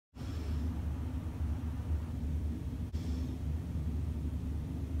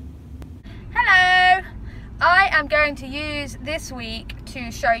am going to use this week to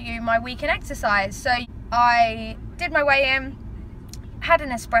show you my weekend exercise. So I did my weigh in, had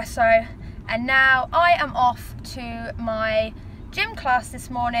an espresso, and now I am off to my gym class this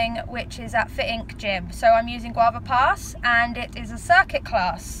morning, which is at Fit Inc gym. So I'm using GuavaPass and it is a circuit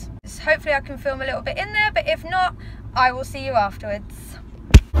class. Hopefully I can film a little bit in there, but if not, I will see you afterwards.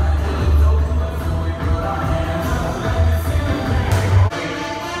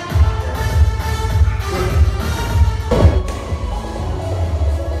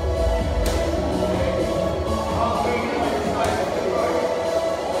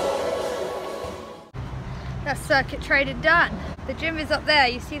 That's circuit traded done. The gym is up there.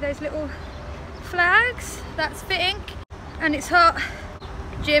 You see those little flags? That's Fit Inc. And it's hot.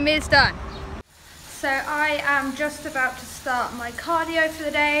 Gym is done. So I am just about to start my cardio for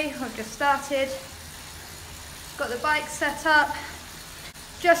the day. I've just started. Got the bike set up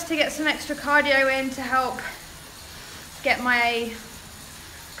just to get some extra cardio in to help get my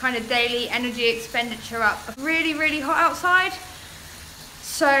kind of daily energy expenditure up. Really, really hot outside.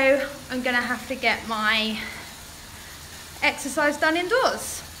 So I'm gonna have to get my exercise done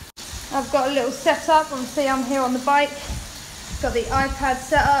indoors. I've got a little setup. Obviously I'm here on the bike. Got the iPad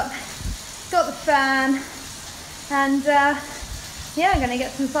set up, got the fan, and yeah, I'm gonna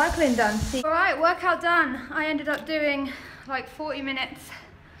get some cycling done. All right, workout done. I ended up doing like 40 minutes,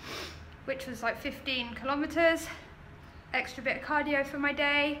 which was like 15 kilometers. Extra bit of cardio for my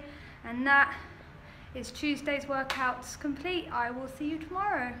day, and that is Tuesday's workouts complete. I will see you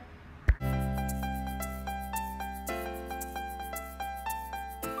tomorrow.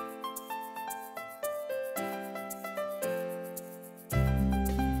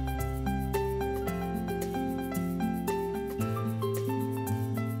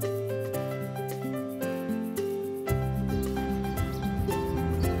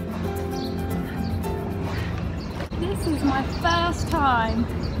 This is my first time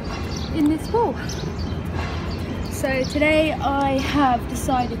in this pool. So today I have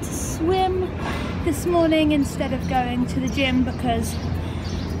decided to swim this morning instead of going to the gym because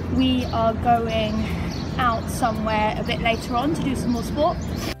we are going out somewhere a bit later on to do some more sport.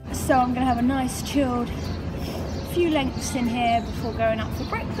 So I'm going to have a nice chilled few lengths in here before going out for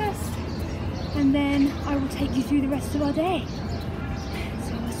breakfast, and then I will take you through the rest of our day.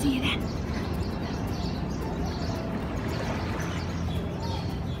 So I'll see you then.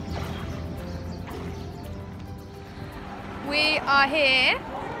 We are here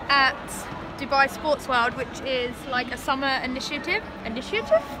at Dubai Sports World, which is like a summer initiative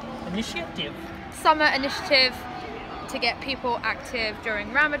summer initiative to get people active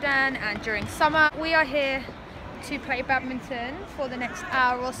during Ramadan and during summer. We are here to play badminton for the next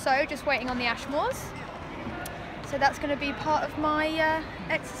hour or so, just waiting on the Ashmores. So that's going to be part of my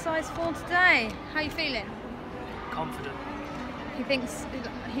exercise for today. How are you feeling? Confident.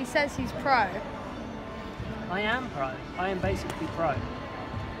 He says he's pro. I am pro. I am basically pro.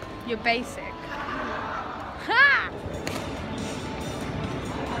 You're basic. Ha!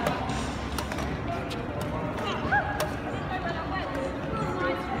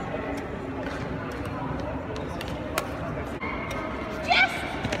 Yes!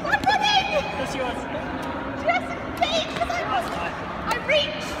 I'm running! That's yours. Yes, I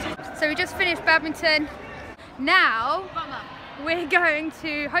reached! So we just finished badminton. Now we're going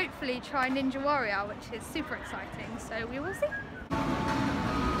to hopefully try Ninja Warrior, which is super exciting, so we will see.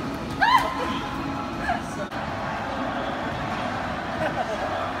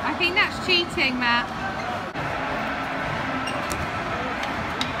 I think that's cheating, Matt.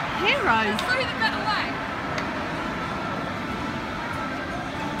 Heroes. Throw the better way.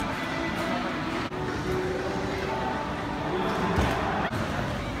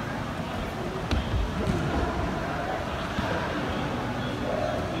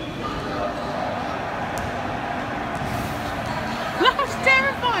 That's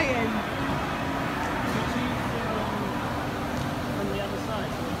terrifying. On the other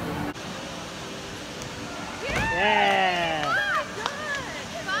side. Yeah. Ah, good!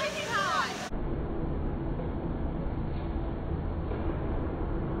 Finding hard!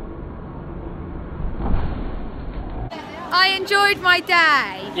 I enjoyed my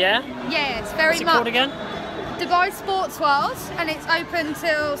day. Yeah? Yes, very What's it much. called again? Dubai Sports World, and it's open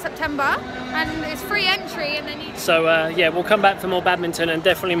till September, and it's free entry, and then you... So yeah, we'll come back for more badminton and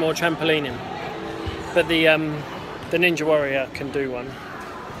definitely more trampolining. But the Ninja Warrior can do one.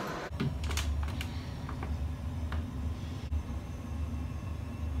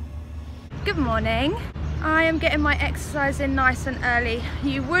 Good morning. I am getting my exercise in nice and early.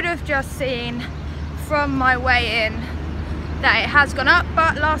 You would have just seen from my weigh-in that it has gone up,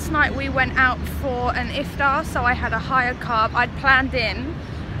 but last night we went out for an iftar, so I had a higher carb. I'd planned in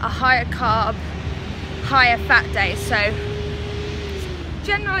a higher carb, higher fat day, so it's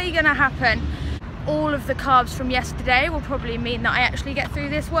generally gonna happen. All of the carbs from yesterday will probably mean that I actually get through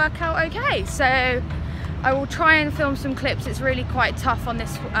this workout okay, so I will try and film some clips. It's really quite tough on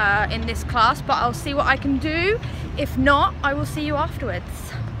this in this class, but I'll see what I can do. If not, I will see you afterwards.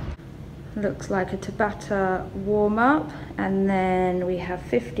 Looks like a Tabata warm-up, and then we have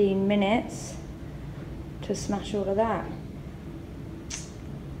 15 minutes to smash all of that.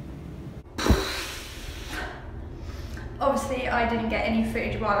 Obviously I didn't get any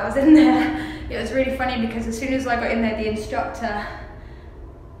footage while I was in there. It was really funny because as soon as I got in there, the instructor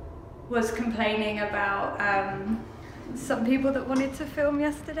was complaining about some people that wanted to film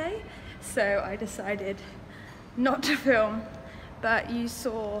yesterday, so I decided not to film, but you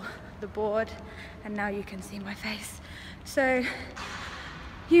saw the board and now you can see my face, so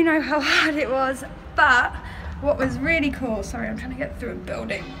you know how hard it was. But what was really cool, sorry, I'm trying to get through a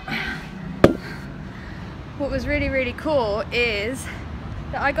building. What was really cool is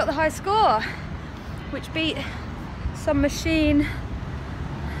that I got the high score, which beat some machine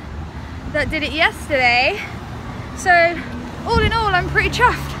that did it yesterday, so all in all I'm pretty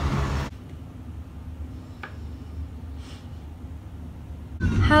chuffed.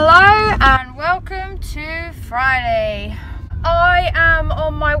 Hello and welcome to Friday. I am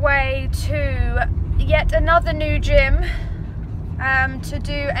on my way to yet another new gym to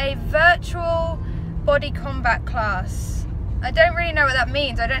do a virtual body combat class. I don't really know what that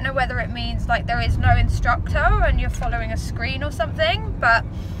means. I don't know whether it means like there is no instructor and you're following a screen or something, but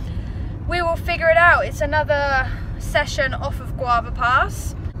we will figure it out. It's another session off of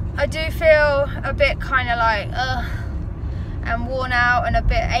GuavaPass. I do feel a bit kind of like and worn out and a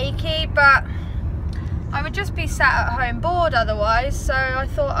bit achy, but I would just be sat at home bored otherwise, so I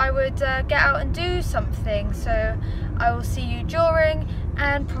thought I would get out and do something. So I will see you during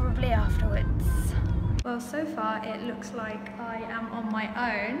and probably afterwards. Well, so far it looks like I am on my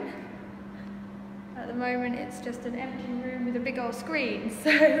own. At the moment it's just an empty room with a big old screen,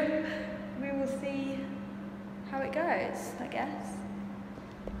 so we will see how it goes, I guess.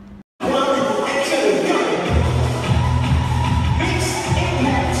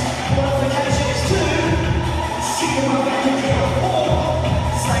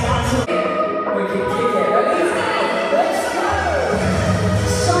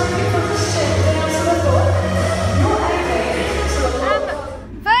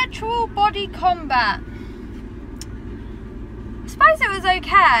 Virtual body combat. I suppose it was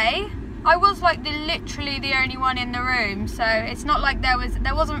okay. I was like literally the only one in the room, so it's not like there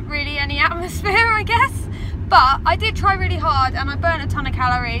wasn't really any atmosphere, I guess. But I did try really hard and I burnt a ton of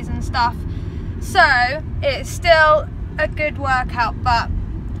calories and stuff, so it's still a good workout. But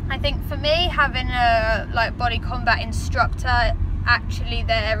I think for me, having a like body combat instructor actually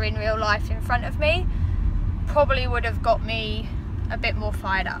there in real life in front of me probably would have got me a bit more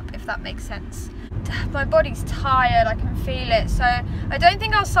fired up, if that makes sense. My body's tired, I can feel it, so I don't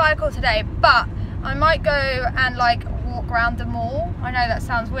think I'll cycle today, but I might go and like walk around the mall. I know that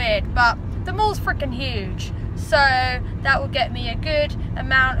sounds weird, but the mall's freaking huge, so that will get me a good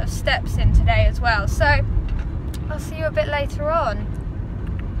amount of steps in today as well. So I'll see you a bit later on.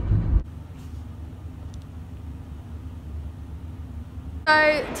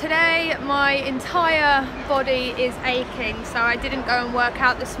 So today my entire body is aching, so I didn't go and work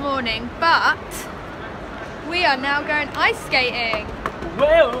out this morning, but we are now going ice skating.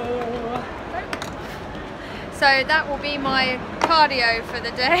 Whoa! So that will be my cardio for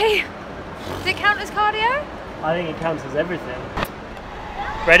the day. Does it count as cardio? I think it counts as everything.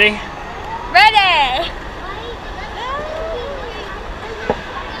 Ready? Ready!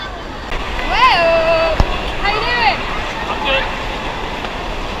 Whoa! How you doing? I'm good.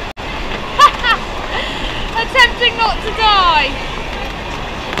 Attempting not to die.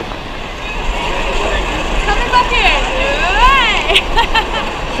 Coming back in.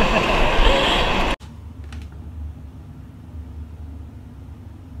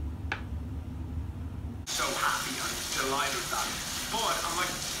 So happy, I'm delighted with that. But I'm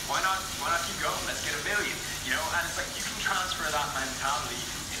like, why not keep going? Let's get a million, you know? And it's like you can transfer that mentality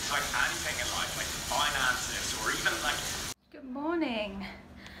into like anything in life, like finances or even like. Good morning.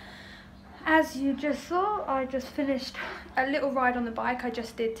 As you just saw, I just finished a little ride on the bike. I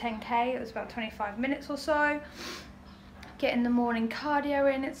just did 10k. It was about 25 minutes or so. Getting the morning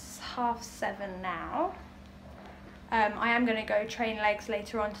cardio in. It's 7:30 now. I am going to go train legs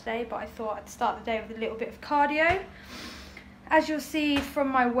later on today, but I thought I'd start the day with a little bit of cardio. As you'll see from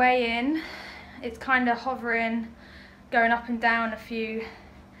my weigh-in, it's kind of hovering going up and down a few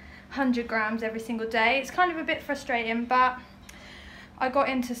 100 grams every single day. It's kind of a bit frustrating, but I got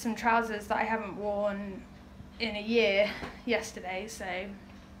into some trousers that I haven't worn in a year yesterday, so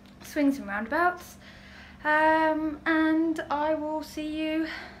swings and roundabouts. And I will see you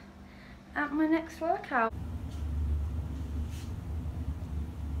at my next workout.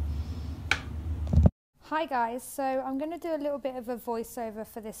 Hi guys, so I'm going to do a little bit of a voiceover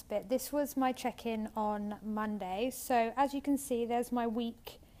for this bit. This was my check-in on Monday. So as you can see, there's my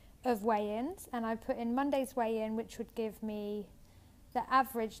week of weigh-ins, and I put in Monday's weigh-in, which would give me the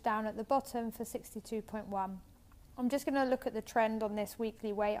average down at the bottom for 62.1. I'm just going to look at the trend on this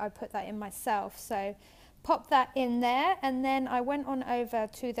weekly weight. I put that in myself, so pop that in there, and then I went on over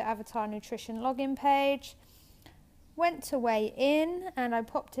to the Avatar Nutrition login page, went to weigh in, and I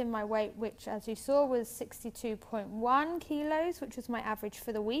popped in my weight, which as you saw was 62.1 kilos, which was my average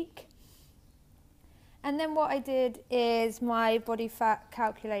for the week. And then what I did is my body fat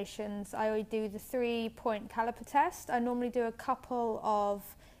calculations. I always do the 3-point caliper test. I normally do a couple of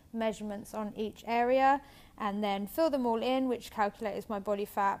measurements on each area and then fill them all in, which calculates my body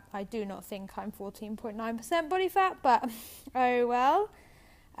fat. I do not think I'm 14.9% body fat, but oh well.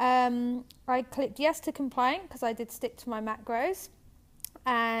 I clicked yes to compliant because I did stick to my macros,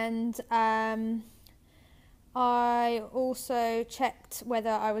 and I also checked whether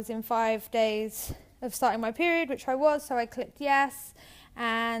I was in 5 days of starting my period, which I was, so I clicked yes.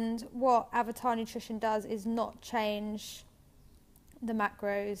 And what Avatar Nutrition does is not change the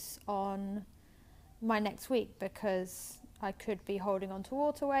macros on my next week because I could be holding on to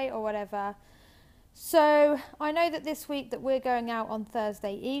water weight or whatever. So I know that this week that we're going out on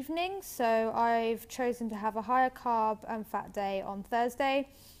Thursday evening, so I've chosen to have a higher carb and fat day on Thursday.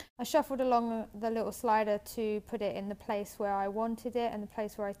 I shuffled along the little slider to put it in the place where I wanted it and the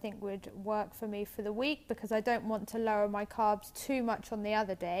place where I think would work for me for the week, because I don't want to lower my carbs too much on the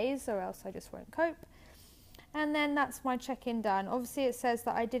other days or else I just won't cope. And then that's my check-in done. Obviously it says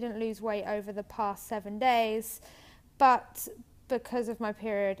that I didn't lose weight over the past 7 days, but because of my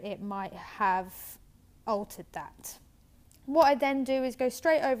period it might have altered that. What I then do is go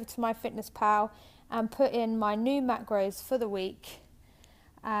straight over to MyFitnessPal and put in my new macros for the week,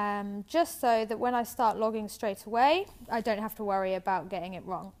 just so that when I start logging straight away I don't have to worry about getting it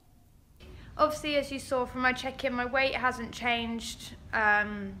wrong. Obviously, as you saw from my check-in, my weight hasn't changed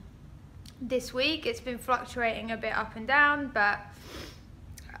this week. It's been fluctuating a bit up and down, but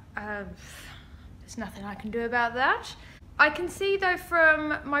there's nothing I can do about that. I can see though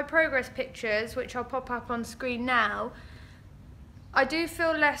from my progress pictures, which I'll pop up on screen now, I do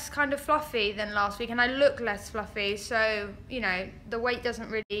feel less kind of fluffy than last week, and I look less fluffy, so you know, the weight doesn't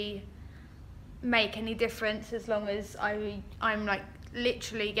really make any difference as long as I'm like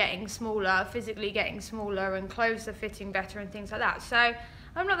literally getting smaller, physically getting smaller, and clothes are fitting better and things like that. So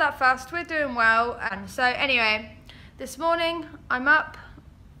I'm not that fussed, we're doing well. And so anyway, this morning I'm up.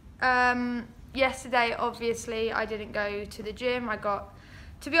 Yesterday, obviously, I didn't go to the gym.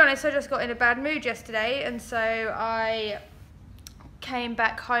 To be honest, I just got in a bad mood yesterday, and so I came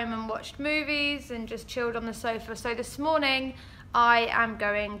back home and watched movies and just chilled on the sofa. So this morning, I am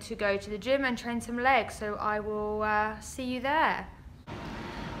going to go to the gym and train some legs, so I will see you there.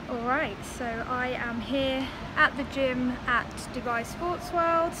 Alright, so I am here at the gym at Dubai Sports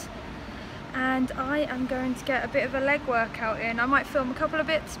World, and I am going to get a bit of a leg workout in. I might film a couple of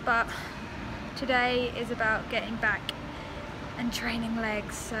bits, but today is about getting back and training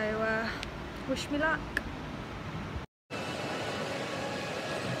legs, so wish me luck.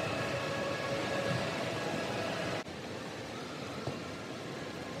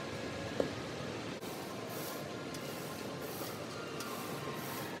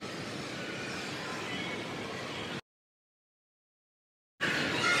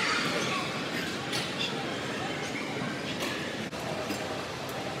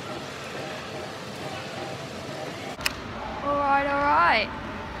 Alright,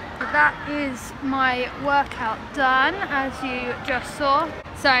 that is my workout done, as you just saw.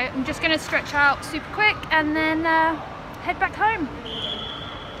 So I'm just going to stretch out super quick and then head back home.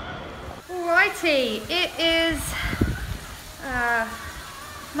 Alrighty, it is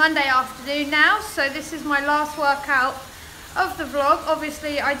Monday afternoon now, so this is my last workout of the vlog.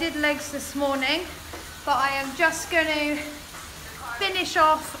 Obviously I did legs this morning, but I am just going to finish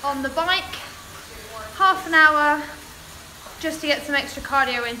off on the bike, half an hour, just to get some extra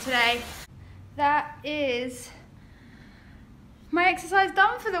cardio in today. That is my exercise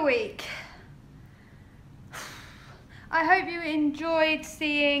done for the week. I hope you enjoyed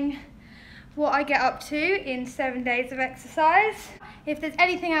seeing what I get up to in 7 days of exercise. If there's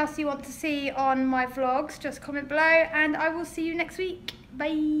anything else you want to see on my vlogs, just comment below and I will see you next week.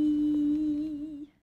 Bye.